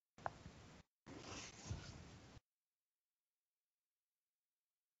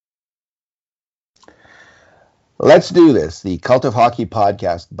Let's do this. The Cult of Hockey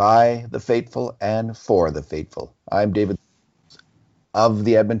podcast by the faithful and for the faithful. I'm David of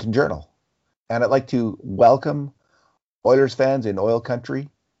the Edmonton Journal, and I'd like to welcome Oilers fans in oil country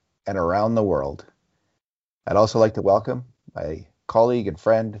and around the world. I'd also like to welcome my colleague and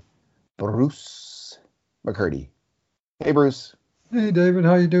friend, Bruce McCurdy. Hey, Bruce. Hey, David.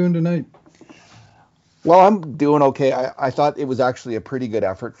 How you doing tonight? Well, I'm doing okay. I thought it was actually a pretty good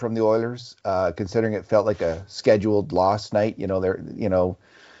effort from the Oilers, considering it felt like a scheduled loss night.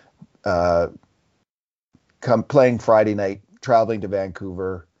 Come playing Friday night, traveling to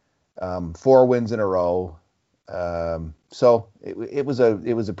Vancouver, 4 wins in a row. So it was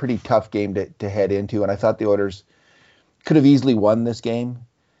a pretty tough game to head into, and I thought the Oilers could have easily won this game.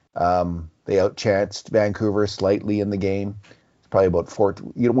 They outchanced Vancouver slightly in the game. Probably about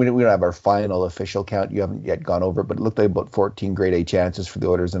 14. We don't have our final official count. You haven't yet gone over it, but it looked like about 14 grade A chances for the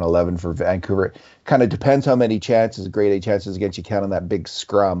Oilers and 11 for Vancouver. Kind of depends how many grade A chances against you count on that big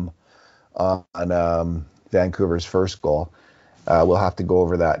scrum on Vancouver's first goal. We'll have to go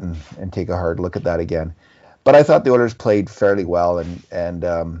over that and take a hard look at that again. But I thought the Oilers played fairly well, and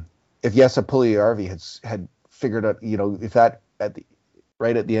if Jesse Puljujärvi had figured out, if that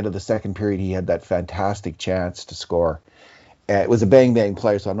right at the end of the second period he had that fantastic chance to score. It was a bang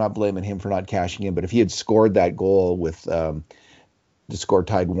play, so I'm not blaming him for not cashing in. But if he had scored that goal with the score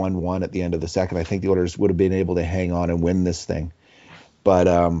tied 1-1 at the end of the second, I think the Oilers would have been able to hang on and win this thing. But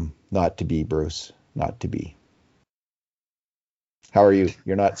not to be, Bruce. Not to be. How are you?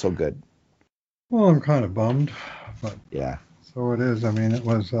 You're not so good. Well, I'm kind of bummed, but yeah. So it is. I mean, it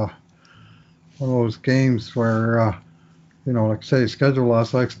was one of those games where, like say, schedule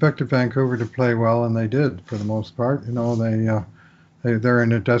loss. I expected Vancouver to play well, and they did for the most part. They're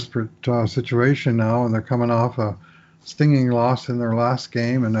in a desperate situation now, and they're coming off a stinging loss in their last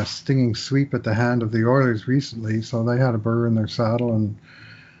game and a stinging sweep at the hand of the Oilers recently. So they had a burr in their saddle, and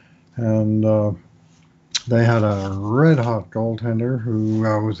they had a red-hot goaltender who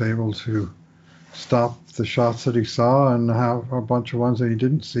was able to stop the shots that he saw and have a bunch of ones that he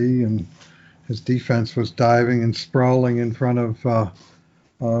didn't see, and his defense was diving and sprawling in front of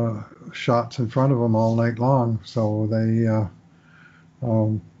shots in front of them all night long. So they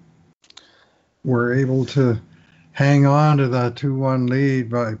were able to hang on to that 2-1 lead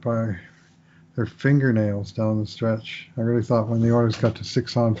by their fingernails down the stretch. I really thought when the Oilers got to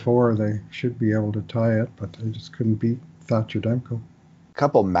 6-on-4, they should be able to tie it, but they just couldn't beat Thatcher Demko. A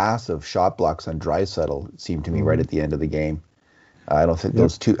couple massive shot blocks on Draisaitl, it seemed to me, right at the end of the game. I don't think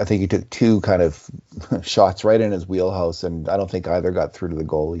those two. I think he took 2 kind of shots right in his wheelhouse, and I don't think either got through to the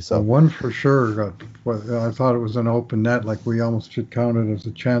goalie. So one for sure got. I thought it was an open net, like we almost should count it as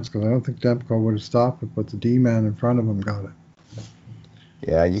a chance, because I don't think Demko would have stopped it, but the D-man in front of him got it.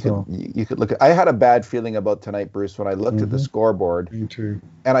 Yeah, you could look at. I had a bad feeling about tonight, Bruce, when I looked at the scoreboard. Me too.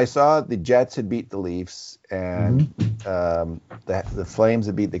 And I saw the Jets had beat the Leafs, and the Flames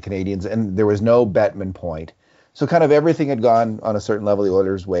had beat the Canadians, and there was no Bettman point. So kind of everything had gone on a certain level the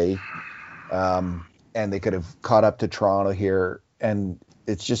Oilers' way, and they could have caught up to Toronto here, and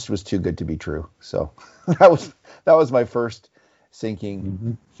it just was too good to be true. So that was my first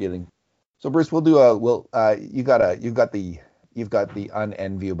sinking feeling. So Bruce, you've got the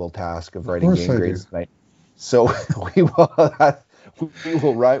unenviable task of writing game grades tonight. So we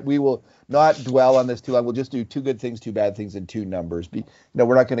will not dwell on this too long. We'll just do 2 good things, 2 bad things, and 2 numbers.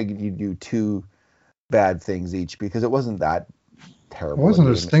 We're not going to do 2 bad things each, because it wasn't that terrible. It wasn't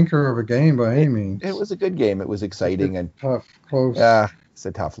a stinker of a game by any means. It was a good game. It was exciting and tough, close. Yeah, it's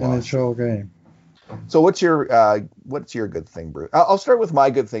a tough loss. NHL game. So what's your good thing, Bruce? I'll start with my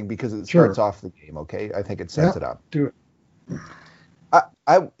good thing because it starts off the game. Okay, I think it sets it up. Do it.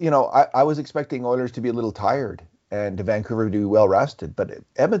 I was expecting Oilers to be a little tired and Vancouver to be well rested, but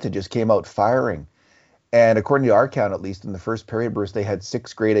Edmonton just came out firing. And according to our count, at least in the first period, Bruce, they had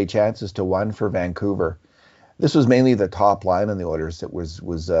 6 grade A chances to 1 for Vancouver. This was mainly the top line in the Oilers that was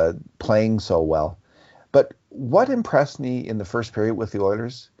playing so well. But what impressed me in the first period with the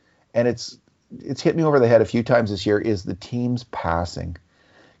Oilers, and it's hit me over the head a few times this year, is the team's passing.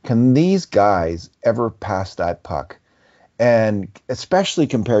 Can these guys ever pass that puck? And especially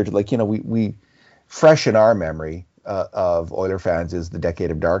compared to, we fresh in our memory of Oiler fans is the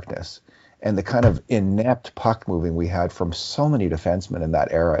decade of darkness. And the kind of inept puck moving we had from so many defensemen in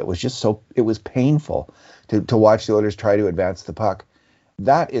that era. It was painful to watch the Oilers try to advance the puck.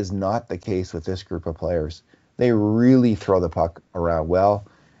 That is not the case with this group of players. They really throw the puck around well.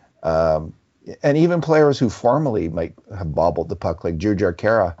 And even players who formerly might have bobbled the puck, like Jujhar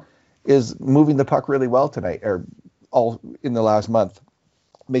Khaira, is moving the puck really well tonight, or all in the last month.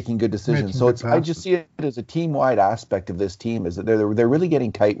 making good decisions. Making So good I just passes. see it as a team-wide aspect of this team is that they're really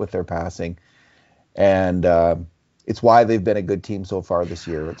getting tight with their passing, and it's why they've been a good team so far this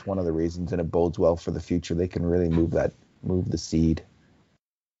year. It's one of the reasons, and it bodes well for the future. They can really move the seed.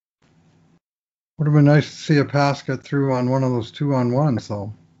 Would have been nice to see a pass get through on one of those 2-on-1s,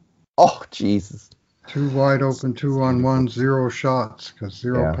 though. Oh Jesus! Two wide open 2-on-1, 0 shots because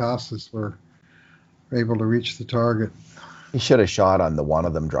 0 Yeah, passes were able to reach the target. he should have shot on the one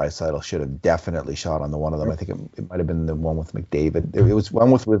of them. Draisaitl should have definitely shot on the one of them. I think it might have been the one with McDavid. It was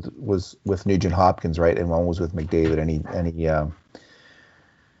one was with Nugent Hopkins, right, and one was with McDavid, and he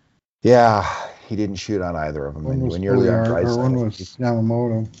yeah, he didn't shoot on either of them. One And was when you're Leon Pouliot, or one Draisaitl, was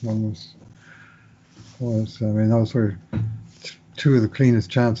Yamamoto. One was. I mean, those were two of the cleanest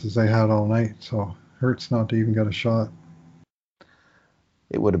chances they had all night. So hurts not to even get a shot.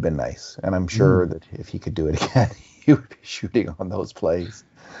 it would have been nice, and I'm sure that if he could do it again, he would be shooting on those plays.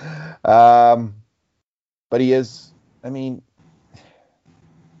 But he is. I mean,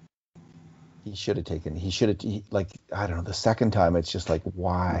 he should have taken. He should have. Like, I don't know. The second time, it's just like,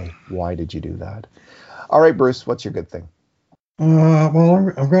 why? Why did you do that? All right, Bruce. What's your good thing?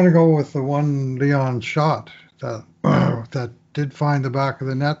 Well, I'm going to go with the one Leon shot that that did find the back of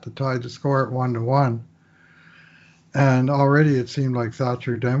the net that tied the score at 1-1. And already it seemed like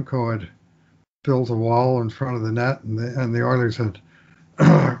Thatcher Demko had built a wall in front of the net, and the Oilers had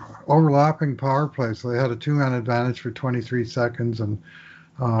overlapping power play, so they had a 2-man advantage for 23 seconds, and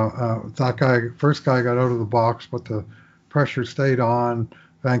first guy got out of the box, but the pressure stayed on.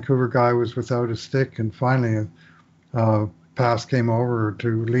 Vancouver guy was without a stick, and finally pass came over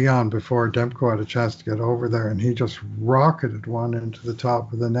to Leon before Demko had a chance to get over there, and he just rocketed one into the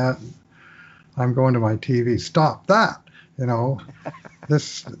top of the net. I'm going to my TV, stop that!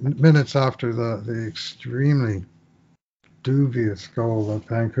 This minutes after the extremely dubious goal that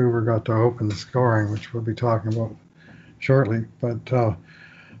Vancouver got to open the scoring, which we'll be talking about shortly, but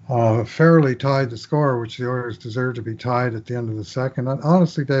fairly tied the score, which the Oilers deserved to be tied at the end of the second. And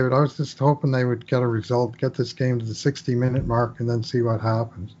honestly, David, I was just hoping they would get a result, get this game to the 60-minute mark, and then see what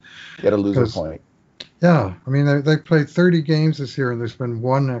happens. Get a loser point. Yeah, I mean, they played 30 games this year, and there's been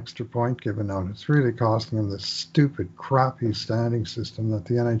one extra point given out. It's really costing them this stupid, crappy standing system that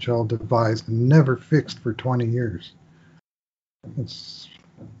the NHL devised and never fixed for 20 years.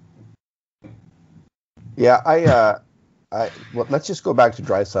 Yeah, well, let's just go back to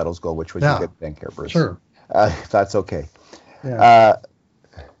Draisaitl's goal, which was a good thing here, Bruce. Sure. If that's okay. Yeah.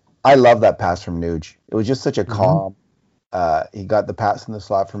 I love that pass from Nuge. It was just such a calm. He got the pass in the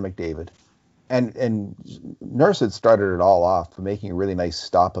slot from McDavid. And Nurse had started it all off by making a really nice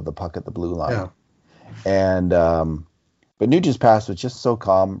stop of the puck at the blue line. Yeah. And but Nuge's pass was just so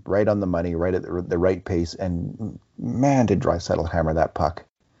calm, right on the money, right at the right pace. And man, did Draisaitl hammer that puck.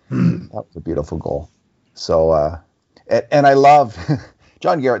 That was a beautiful goal. So, and I love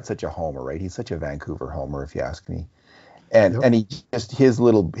John Garrett's such a homer, right? He's such a Vancouver homer, if you ask me. And he just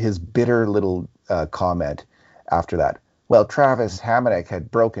his bitter little comment after that. Well, Travis Hamonic had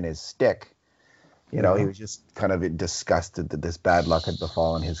broken his stick. He was just kind of disgusted that this bad luck had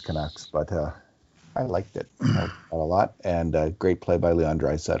befallen his Canucks. But I liked it. I liked it a lot. And great play by Leon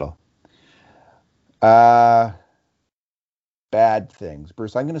Draisaitl. Bad things.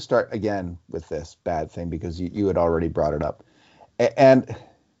 Bruce, I'm going to start again with this bad thing because you had already brought it up. And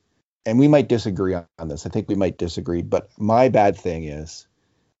we might disagree on this. I think we might disagree. But my bad thing is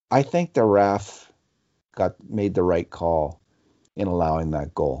I think the ref made the right call in allowing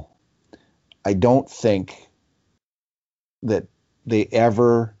that goal. I don't think that they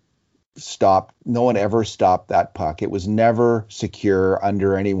ever stopped. No one ever stopped that puck. It was never secure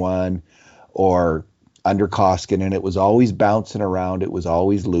under anyone or under Koskinen, and it was always bouncing around. It was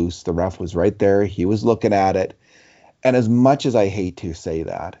always loose. The ref was right there. He was looking at it. And as much as I hate to say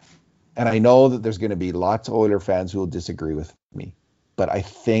that, and I know that there's going to be lots of Oiler fans who will disagree with me, but I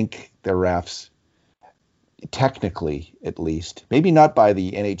think the refs, technically at least, maybe not by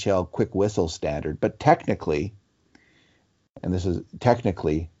the NHL quick whistle standard, but technically, and this is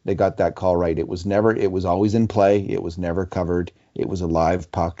technically, they got that call right. It was always in play. It was never covered. It was a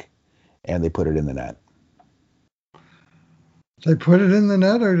live puck, and they put it in the net. They put it in the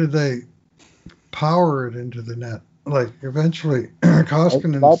net, or did they power it into the net? Like eventually,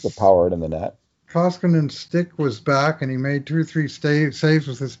 Koskinen thought to power it in the net. Koskinen's stick was back, and he made 2 or 3 saves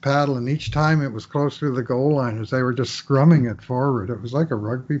with his paddle, and each time it was closer to the goal line as they were just scrumming it forward. It was like a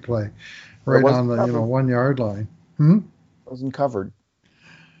rugby play, right on the 1 yard line. It wasn't covered.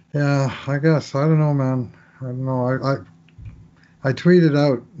 Yeah, I guess. I don't know, man. I don't know. I tweeted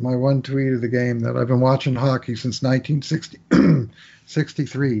out my one tweet of the game that I've been watching hockey since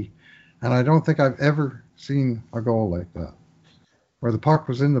 1963, and I don't think I've ever seen a goal like that, where the puck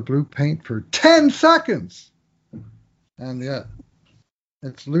was in the blue paint for 10 seconds, and yet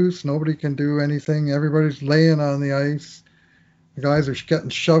it's loose. Nobody can do anything. Everybody's laying on the ice. The guys are getting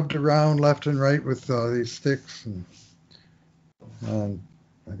shoved around left and right with these sticks, and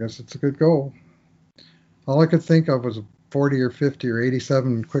I guess it's a good goal. All I could think of was 40 or 50 or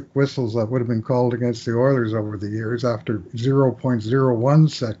 87 quick whistles that would have been called against the Oilers over the years after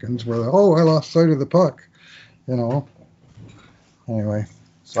 0.01 seconds where, oh, I lost sight of the puck, you know. Anyway,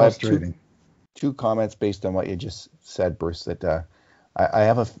 so frustrating. I have two comments based on what you just said, Bruce, that I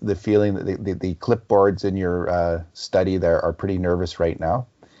have the feeling that the clipboards in your study there are pretty nervous right now.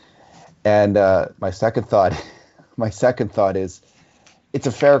 And my second thought is it's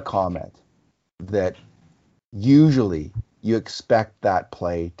a fair comment that usually you expect that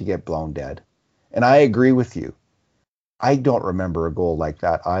play to get blown dead. And I agree with you. I don't remember a goal like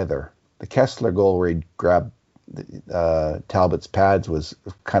that either. The Kessler goal where he grabbed Talbot's pads was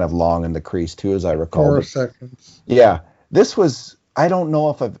kind of long in the crease too, as I recall. 4 seconds. Yeah. This was, I don't know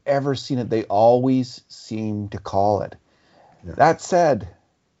if I've ever seen it. They always seem to call it. Yeah. That said,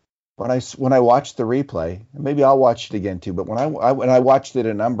 when I watched the replay, and maybe I'll watch it again too, but when I watched it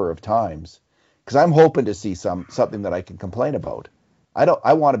a number of times, because I'm hoping to see something that I can complain about.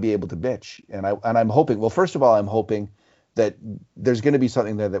 I want to be able to bitch, and I'm hoping. Well, first of all, I'm hoping that there's going to be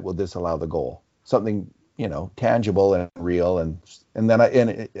something there that will disallow the goal, something tangible and real, and then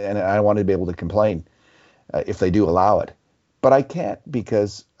I want to be able to complain if they do allow it, but I can't,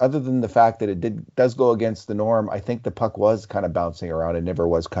 because other than the fact that it does go against the norm, I think the puck was kind of bouncing around and never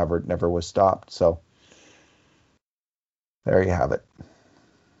was covered, never was stopped. So there you have it.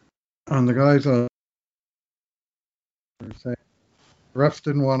 And the guys saying refs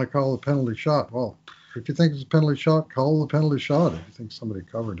didn't want to call the penalty shot. Well, if you think it's a penalty shot, call the penalty shot if you think somebody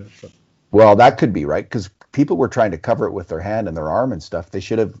covered it. But. Well, that could be right, because people were trying to cover it with their hand and their arm and stuff. They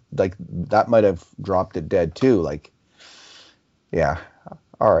should have, that might have dropped it dead too. Yeah.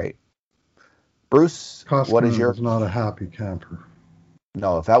 All right. Bruce, Koskinen what is your... was not a happy camper.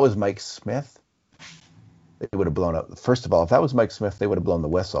 No, if that was Mike Smith, they would have blown up. First of all, if that was Mike Smith, they would have blown the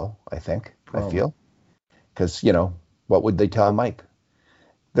whistle, I think. Probably. I feel. Because, what would they tell Mike?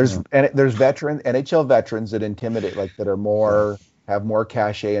 There's NHL veterans that intimidate, that are more, have more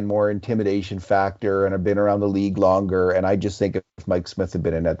cachet and more intimidation factor and have been around the league longer. And I just think if Mike Smith had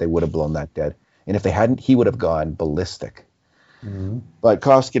been in that, they would have blown that dead. And if they hadn't, he would have gone ballistic. Mm-hmm. But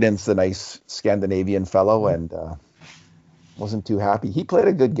Koskinen's the nice Scandinavian fellow and wasn't too happy. He played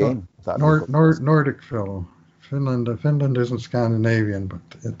a good game. Nordic fellow. Finland isn't Scandinavian, but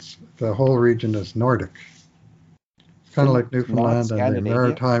the whole region is Nordic. It's kind of like Newfoundland and the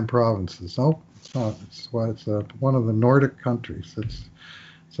Maritime provinces. No, it's not. It's one of the Nordic countries. It's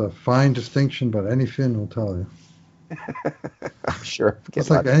a fine distinction, but any Finn will tell you. Sure. It's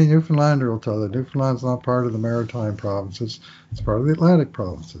like any Newfoundlander will tell you. Newfoundland's not part of the Maritime provinces. It's part of the Atlantic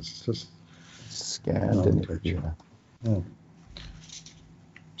provinces. It's just Scandinavia. Yeah.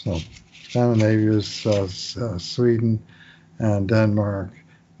 So Scandinavia is Sweden and Denmark,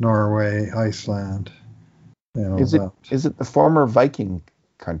 Norway, Iceland. Is it the former Viking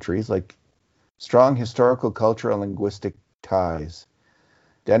countries, like strong historical, cultural, and linguistic ties?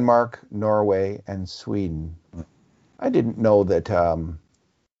 Denmark, Norway, and Sweden. I didn't know that,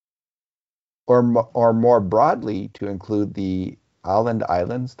 or more broadly, to include the Åland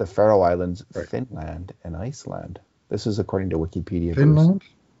Islands, the Faroe Islands, right. Finland, and Iceland. This is according to Wikipedia. Finland?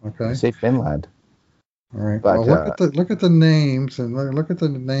 Okay. Say Finland. All right. But, well, look at the names and look at the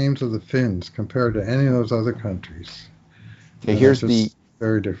names of the Finns compared to any of those other countries. Okay, here's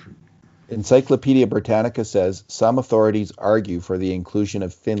very different. Encyclopedia Britannica says some authorities argue for the inclusion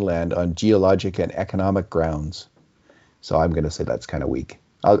of Finland on geologic and economic grounds. So I'm going to say that's kind of weak.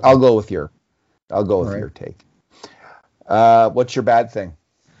 I'll go with your take. What's your bad thing?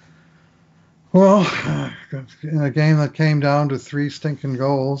 Well, in a game that came down to 3 stinking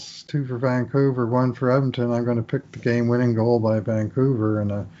goals, 2 for Vancouver, 1 for Edmonton, I'm going to pick the game-winning goal by Vancouver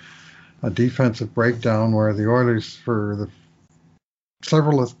and a defensive breakdown where the Oilers, for the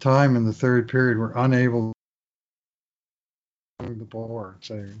severalth time in the third period, were unable to move the boards.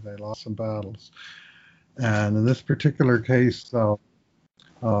 They lost some battles. And in this particular case,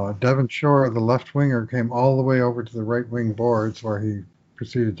 Devon Shore, the left winger, came all the way over to the right wing boards where he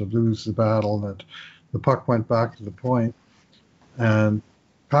proceeded to lose the battle, that the puck went back to the point. And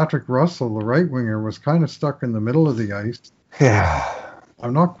Patrick Russell, the right winger, was kind of stuck in the middle of the ice. Yeah.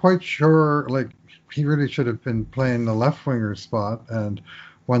 I'm not quite sure, he really should have been playing the left winger spot. And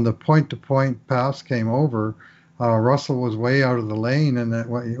when the point-to-point pass came over, Russell was way out of the lane, and that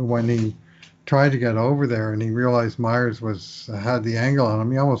when he tried to get over there and he realized Myers had the angle on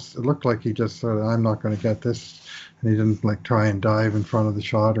him, it looked like he just said, I'm not going to get this, and he didn't like try and dive in front of the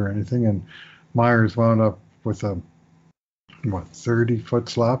shot or anything, and Myers wound up with a 30-foot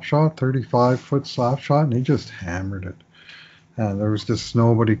slap shot, 35-foot slap shot, and he just hammered it, and there was just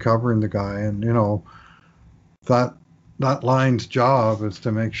nobody covering the guy. And that line's job is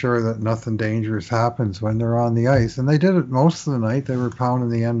to make sure that nothing dangerous happens when they're on the ice. And they did it most of the night. They were pounding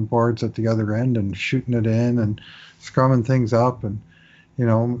the end boards at the other end and shooting it in and scrumming things up and,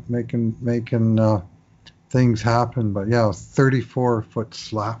 making things happen. But, 34-foot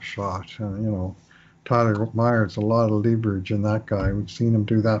slap shot. And, Tyler Myers, a lot of leverage in that guy. We've seen him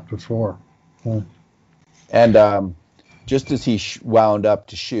do that before. Yeah. And just as he wound up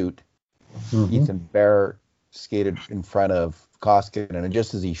to shoot, Ethan Bear skated in front of Koskinen, and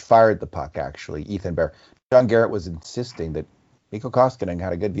just as he fired the puck, actually, John Garrett was insisting that Mikko Koskinen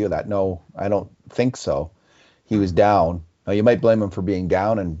had a good view of that. No, I don't think so. He was down. Now, you might blame him for being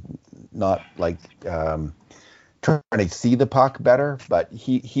down and not trying to see the puck better, but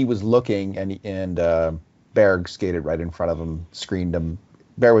he was looking, and Berg skated right in front of him, screened him.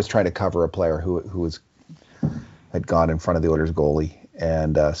 Bear was trying to cover a player who had gone in front of the Oilers goalie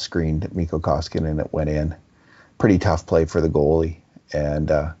and screened Mikko Koskinen, and it went in. Pretty tough play for the goalie.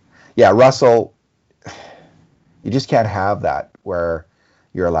 And Russell, you just can't have that where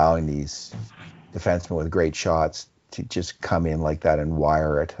you're allowing these defensemen with great shots to just come in like that and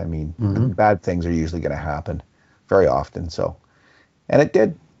wire it. I mean, bad things are usually going to happen very often. So, and it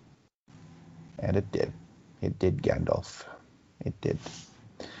did. It did, Gandalf. It did.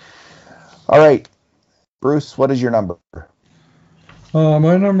 All right, Bruce, what is your number?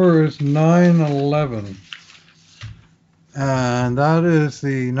 My number is 911. And that is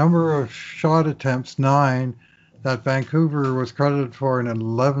the number of shot attempts, 9, that Vancouver was credited for in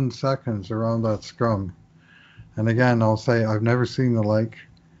 11 seconds around that scrum. And again, I'll say I've never seen the like,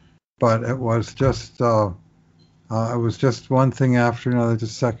 but it was just one thing after another.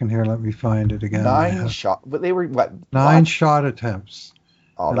 Just a second here, let me find it again. 9 shot, but they were what? 9 shot attempts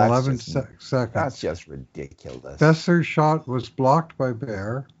in that's 11 seconds. That's just ridiculous. Besser's shot was blocked by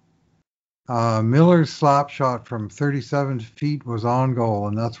Bear. Miller's slap shot from 37 feet was on goal,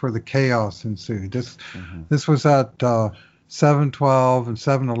 and that's where the chaos ensued. This was at 7:12 and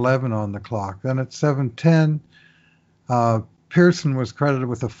 7:11 on the clock. Then at 7:10, Pearson was credited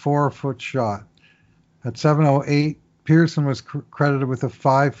with a 4-foot shot. At 7:08, Pearson was credited with a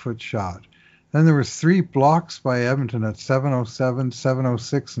 5-foot shot. Then there was 3 blocks by Edmonton at 7:07,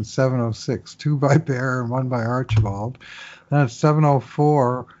 7:06, and 7:06, 2 by Bear and 1 by Archibald. Then at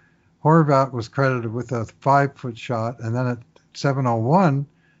 7:04, Horvat was credited with a 5-foot shot, and then at 7:01,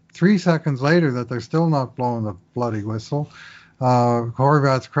 3 seconds later, that they're still not blowing the bloody whistle,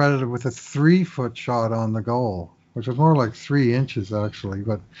 Horvat's credited with a 3-foot shot on the goal, which was more like 3 inches actually,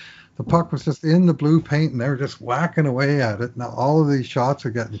 but the puck was just in the blue paint, and they were just whacking away at it. Now all of these shots are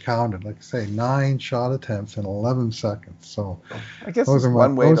getting counted, like I say, 9 shot attempts in 11 seconds. So I guess those are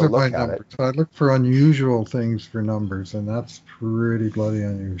one way to look at it. So I look for unusual things for numbers, and that's pretty bloody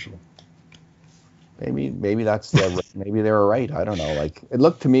unusual. Maybe that's maybe they were right. I don't know. Like, it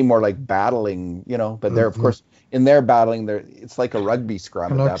looked to me more like battling, but they're, of course, in their battling, it's like a rugby scrum.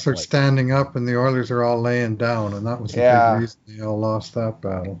 Canucks are standing up and the Oilers are all laying down, and that was the big reason they all lost that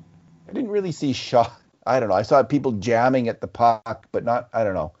battle. I didn't really see I don't know. I saw people jamming at the puck, but not, I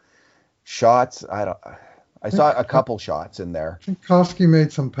don't know, shots. I saw a couple shots in there. I think Koski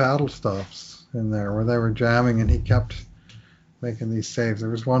made some paddle stops in there where they were jamming, and he kept making these saves. There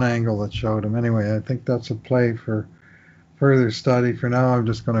was one angle that showed him. Anyway, I think that's a play for further study. For now, I'm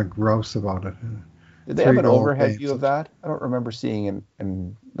just going to gross about it. Did they have an overhead view of that? I don't remember seeing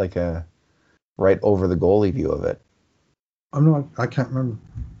in like a right over the goalie view of it. I can't remember.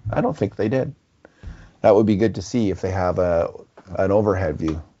 I don't think they did. That would be good to see if they have an overhead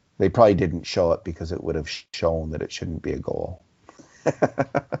view. They probably didn't show it because it would have shown that it shouldn't be a goal.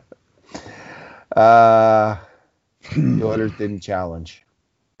 The Oilers didn't challenge.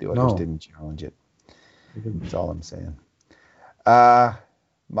 The Oilers didn't challenge it. That's all I'm saying.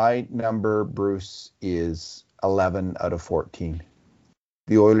 My number, Bruce, is 11 out of 14.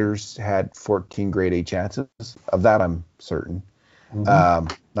 The Oilers had 14 grade A chances. Of that, I'm certain.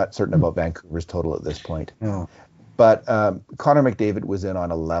 Not certain about Vancouver's total at this point. No. But Connor McDavid was in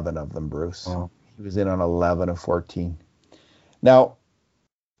on 11 of them, Bruce. Oh. He was in on 11 of 14. Now,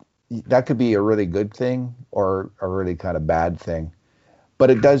 that could be a really good thing or a really kind of bad thing. But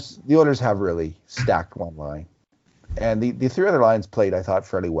it does. The Oilers have really stacked one line, and the three other lines played, I thought,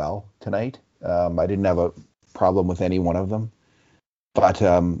 fairly well tonight. I didn't have a problem with any one of them, but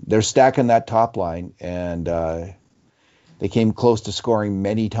they're stacking that top line, and they came close to scoring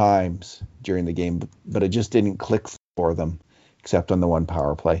many times during the game, but it just didn't click for them, except on the one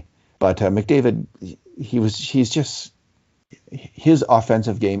power play. But McDavid, his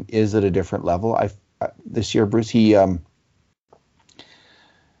offensive game is at a different level. This year, Bruce,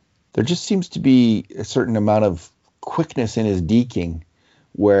 there just seems to be a certain amount of quickness in his deking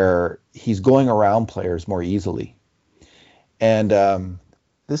where he's going around players more easily. And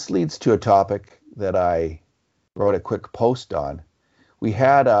this leads to a topic that I wrote a quick post on. We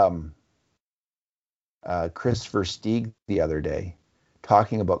had Chris Versteeg the other day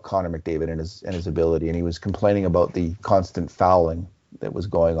talking about Connor McDavid and his ability, and he was complaining about the constant fouling that was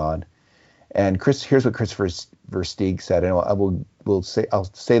going on. And here's what Chris Versteeg said, and I'll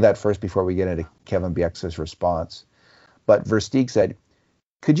say that first before we get into Kevin Bieksa's response. But Versteeg said,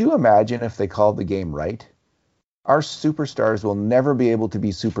 "Could you imagine if they called the game right? Our superstars will never be able to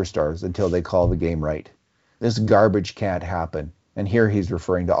be superstars until they call the game right. This garbage can't happen." And here he's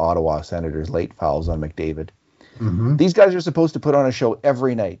referring to Ottawa Senators' late fouls on McDavid. Mm-hmm. These guys are supposed to put on a show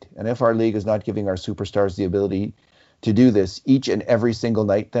every night. And if our league is not giving our superstars the ability to do this each and every single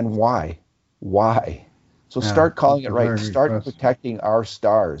night, then why? Why? So start calling it right. Start protecting our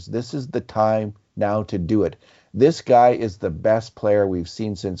stars. This is the time now to do it. This guy is the best player we've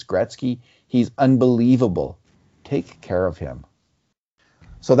seen since Gretzky. He's unbelievable. Take care of him.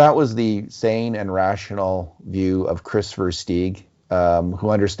 So that was the sane and rational view of Chris Versteeg, who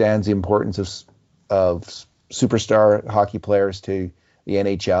understands the importance of superstar hockey players to the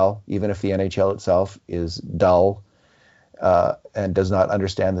NHL, even if the NHL itself is dull and does not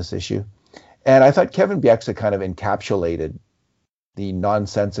understand this issue. And I thought Kevin Bieksa kind of encapsulated the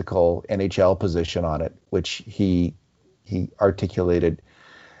nonsensical NHL position on it, which he articulated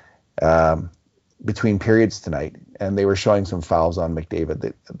between periods tonight, and they were showing some fouls on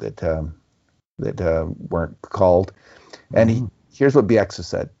McDavid that weren't called. And here's what Bieksa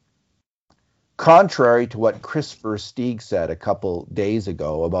said. Contrary to what Chris Versteeg said a couple days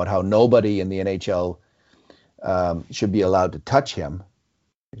ago about how nobody in the NHL should be allowed to touch him,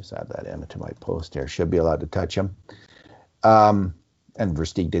 I just add that into my post here, should be allowed to touch him. And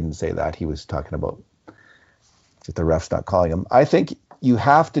Versteeg didn't say that. He was talking about that the ref's not calling him. I think you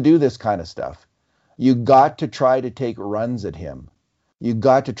have to do this kind of stuff. You got to try to take runs at him. You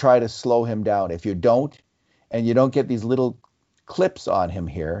got to try to slow him down. If you don't, and you don't get these little clips on him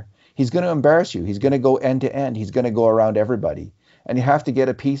here, he's going to embarrass you. He's going to go end to end. He's going to go around everybody. And you have to get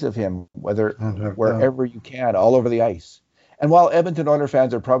a piece of him, wherever you can, all over the ice. And while Edmonton Oilers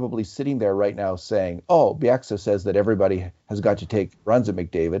fans are probably sitting there right now saying, oh, Bieksa says that everybody has got to take runs at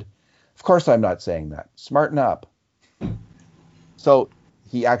McDavid, of course I'm not saying that. Smarten up. So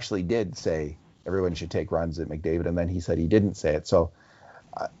he actually did say everyone should take runs at McDavid, and then he said he didn't say it. So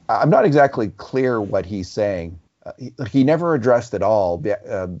I'm not exactly clear what he's saying. He never addressed at all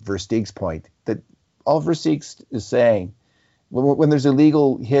Versteeg's point that all Versteeg is saying, when there's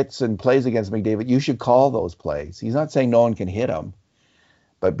illegal hits and plays against McDavid, you should call those plays. He's not saying no one can hit him,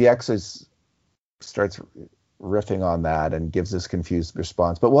 but Bieksa starts riffing on that and gives this confused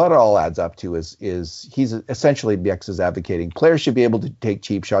response. But what it all adds up to is he's essentially, Bieksa's advocating players should be able to take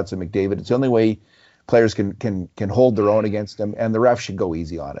cheap shots at McDavid. It's the only way players can hold their own against him, and the ref should go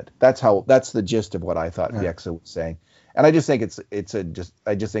easy on it. That's the gist of what I thought Bieksa was saying. And I just think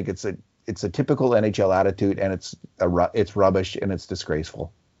it's a typical NHL attitude, and it's rubbish and it's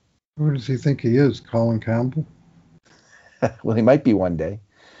disgraceful. Who does he think he is, Colin Campbell? Well, he might be one day.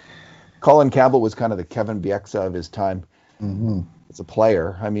 Colin Campbell was kind of the Kevin Bieksa of his time as a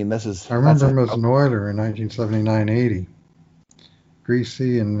player. I mean, I remember him as an Oiler in 1979-80.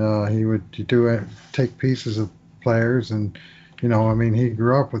 Greasy, and he would take pieces of players, and he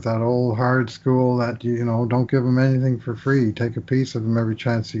grew up with that old hard school that don't give him anything for free, take a piece of him every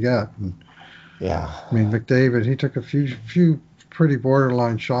chance you get. And, McDavid, he took a few pretty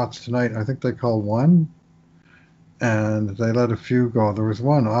borderline shots tonight. I think they called one, and they let a few go. There was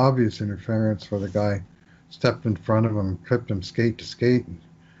one obvious interference where the guy stepped in front of him, clipped him skate to skate.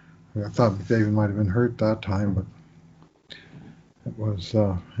 I thought McDavid might have been hurt that time, but it was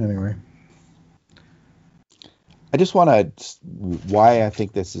anyway. I just want to, why I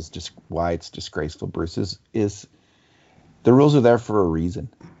think this is just why it's disgraceful, Bruce, is the rules are there for a reason,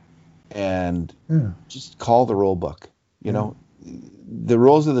 and just call the rule book. The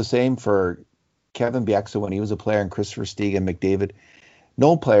rules are the same for Kevin Bieksa when he was a player, and Chris Versteeg and McDavid.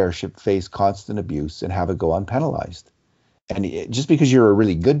 No player should face constant abuse and have it go unpenalized. just because you're a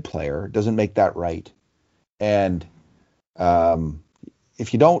really good player doesn't make that right. And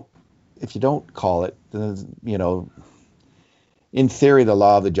if you don't call it, in theory, the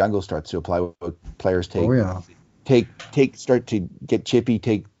law of the jungle starts to apply. Players start to get chippy,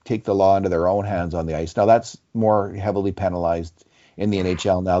 take the law into their own hands on the ice. Now that's more heavily penalized in the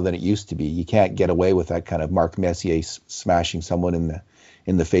NHL now than it used to be. You can't get away with that kind of Mark Messier smashing someone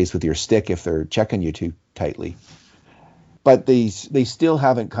in the face with your stick if they're checking you too tightly. But they still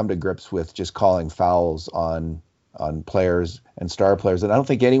haven't come to grips with just calling fouls on players and star players. And I don't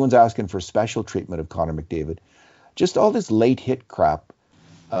think anyone's asking for special treatment of Connor McDavid. Just all this late hit crap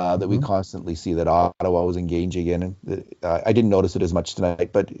that we constantly see that Ottawa was engaging in. I didn't notice it as much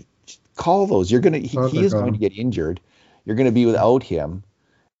tonight, but call those. He is going to get injured. You're going to be without him.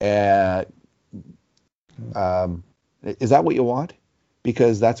 Is that what you want?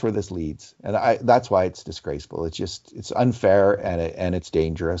 Because that's where this leads, and that's why it's disgraceful. It's unfair, and it's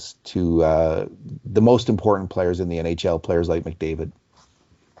dangerous to the most important players in the NHL, players like McDavid,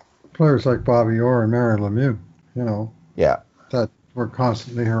 players like Bobby Orr and Mario Lemieux. That were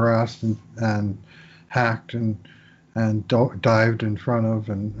constantly harassed and hacked and dived in front of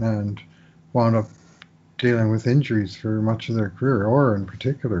and wound up dealing with injuries for much of their career, or in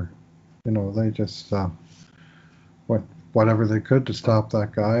particular. They just whatever they could to stop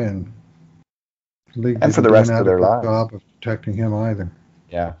that guy, and the league and for the rest of their lives, job of protecting him either.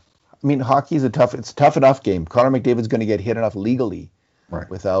 Yeah, I mean, hockey's it's a tough enough game. Connor McDavid's going to get hit enough legally, right,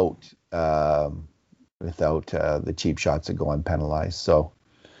 without the cheap shots that go unpenalized. So,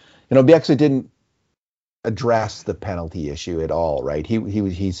 Bieksa didn't address the penalty issue at all, right?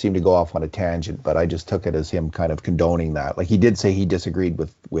 He seemed to go off on a tangent, but I just took it as him kind of condoning that. Like, he did say he disagreed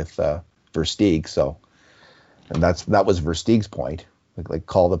with Versteeg, so, and that was Versteeg's point, like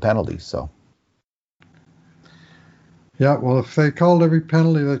call the penalty. So. Yeah, well, if they called every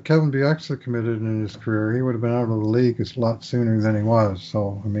penalty that Kevin Bieksa committed in his career, he would have been out of the league a lot sooner than he was.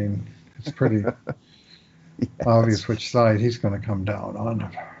 So, I mean, it's pretty obvious which side he's going to come down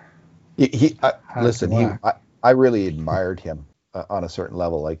on. I really admired him on a certain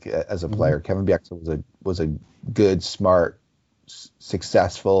level, like as a player. Kevin Bieksa was a good, smart,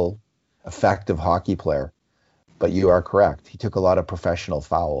 successful, effective hockey player. But you are correct. He took a lot of professional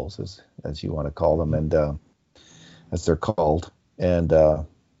fouls, as you want to call them, and as they're called. And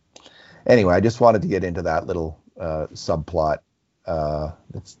anyway, I just wanted to get into that little subplot. I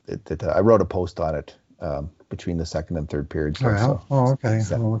wrote a post on it between the second and third periods. Okay. I'll look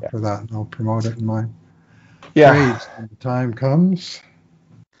for that, and I'll promote it in my grades when the time comes.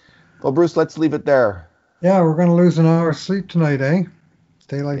 Well, Bruce, let's leave it there. Yeah, we're going to lose an hour's sleep tonight, eh?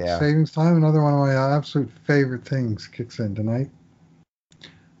 Daylight savings time, another one of my absolute favorite things, kicks in tonight.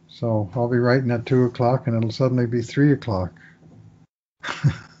 So I'll be writing at 2 o'clock, and it'll suddenly be 3 o'clock.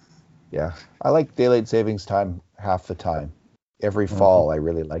 Yeah, I like daylight savings time half the time. Every fall, I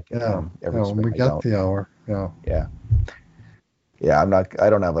really like it. Every spring, we get the hour. Yeah. I'm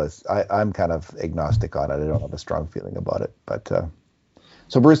kind of agnostic on it. I don't have a strong feeling about it. But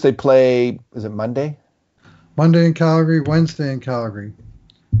so Bruce, they play. Is it Monday? Monday in Calgary, Wednesday in Calgary.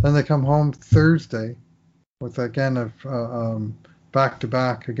 Then they come home Thursday with again a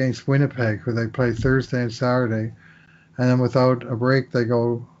back-to-back against Winnipeg, where they play Thursday and Saturday. And then without a break, they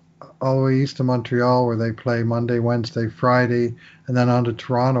go all the way east to Montreal, where they play Monday, Wednesday, Friday, and then on to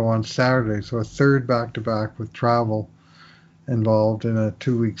Toronto on Saturday. So a third back-to-back with travel involved in a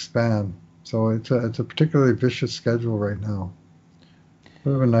 2-week span. So it's a particularly vicious schedule right now. It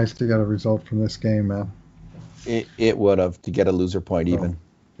would have been nice to get a result from this game, man. It would have, to get a loser point even.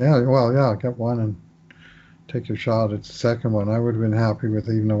 Yeah, get one and take your shot at the second one. I would have been happy with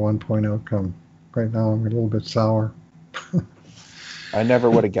even a 1-point outcome. Right now, I'm a little bit sour. I never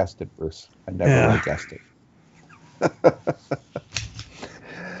would have guessed it, Bruce. I never would have guessed it.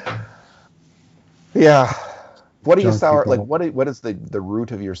 Yeah. What are you sour? Like, what is the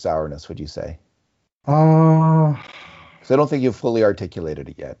root of your sourness, would you say? Because I don't think you've fully articulated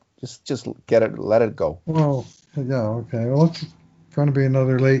it yet. Just get it, let it go. Well, yeah, okay. Well, it's going to be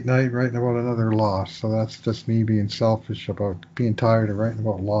another late night writing about another loss. So that's just me being selfish about being tired of writing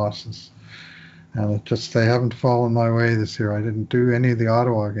about losses. And they haven't fallen my way this year. I didn't do any of the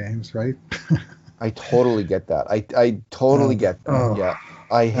Ottawa games, right? I totally get that. I totally get that. Yeah.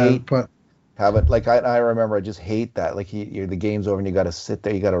 I hate having, like, I remember, I just hate that. Like, the game's over and you got to sit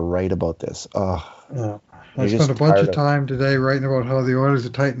there, you got to write about this. I spent a bunch of time today writing about how the Oilers are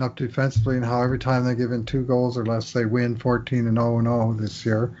tightening up defensively and how every time they give in 2 goals or less, they win 14-0-0 this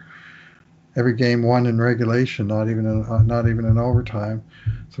year. Every game won in regulation, not even in overtime.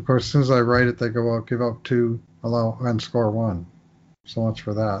 So of course, as soon as I write it, they go out, give up 2 allow and score one. So much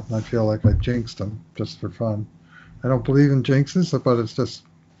for that. And I feel like I jinxed them just for fun. I don't believe in jinxes, but it's just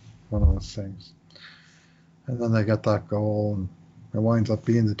one of those things. And then they get that goal, and it winds up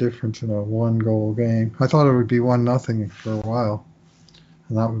being the difference in a one-goal game. I thought it would be 1-0 for a while,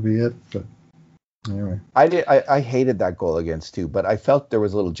 and that would be it. But anyway, I hated that goal against too, but I felt there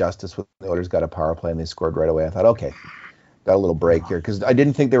was a little justice when the Oilers got a power play and they scored right away. I thought, okay, got a little break here because I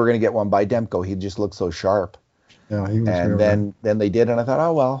didn't think they were going to get one by Demko. He just looked so sharp. yeah, he was And really. then they did, and I thought,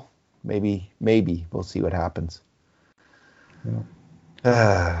 oh well, maybe we'll see what happens.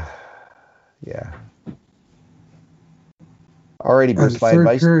 Yeah. Yeah. Alrighty, And the Bruce. My third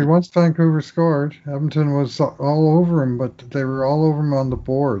advice. period, once Vancouver scored, Edmonton was all over him, but they were all over him on the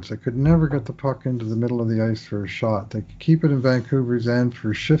boards. They could never get the puck into the middle of the ice for a shot. They could keep it in Vancouver's end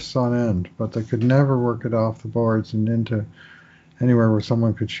for shifts on end, but they could never work it off the boards and into anywhere where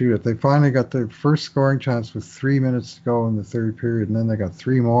someone could shoot it. They finally got their first scoring chance with 3 minutes to go in the third period, and then they got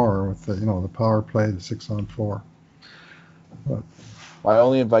three more with the power play, the 6-on-4. But, My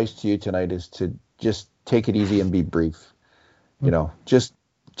only advice to you tonight is to just take it easy and be brief. Just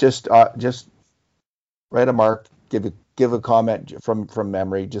write a mark, give a comment from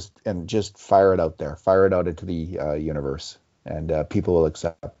memory, just fire it out there, fire it out into the universe, and people will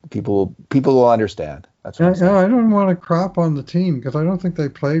accept. People will understand. That's what I'm saying. I don't want to crap on the team because I don't think they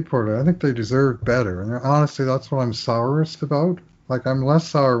played poorly. I think they deserved better, and honestly, that's what I'm sourest about. Like I'm less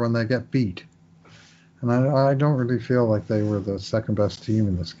sour when they get beat, and I don't really feel like they were the second best team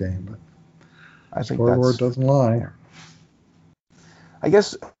in this game. But I the think scoreboard that's. doesn't lie. I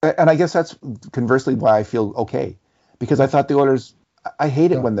guess that's conversely why I feel okay, because I thought the Oilers. I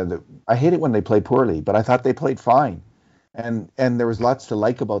hate it Yeah, when they play poorly, but I thought they played fine, and there was lots to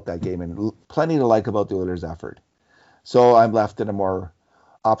like about that game and plenty to like about the Oilers' effort. So I'm left in a more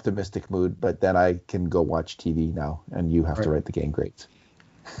optimistic mood, but then I can go watch TV now, and you have to right. write the game grades.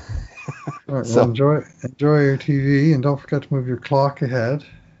 All right. Well, So enjoy your TV, and don't forget to move your clock ahead.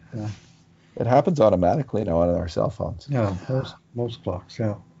 Yeah, it happens automatically now on our cell phones. yeah. Most clocks.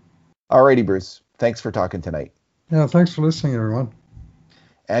 Yeah. Alrighty, Bruce. Thanks for talking tonight. Yeah. Thanks for listening, everyone.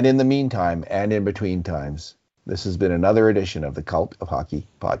 And in the meantime, and in between times, this has been another edition of the Cult of Hockey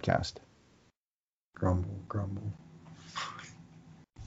podcast. Grumble, grumble.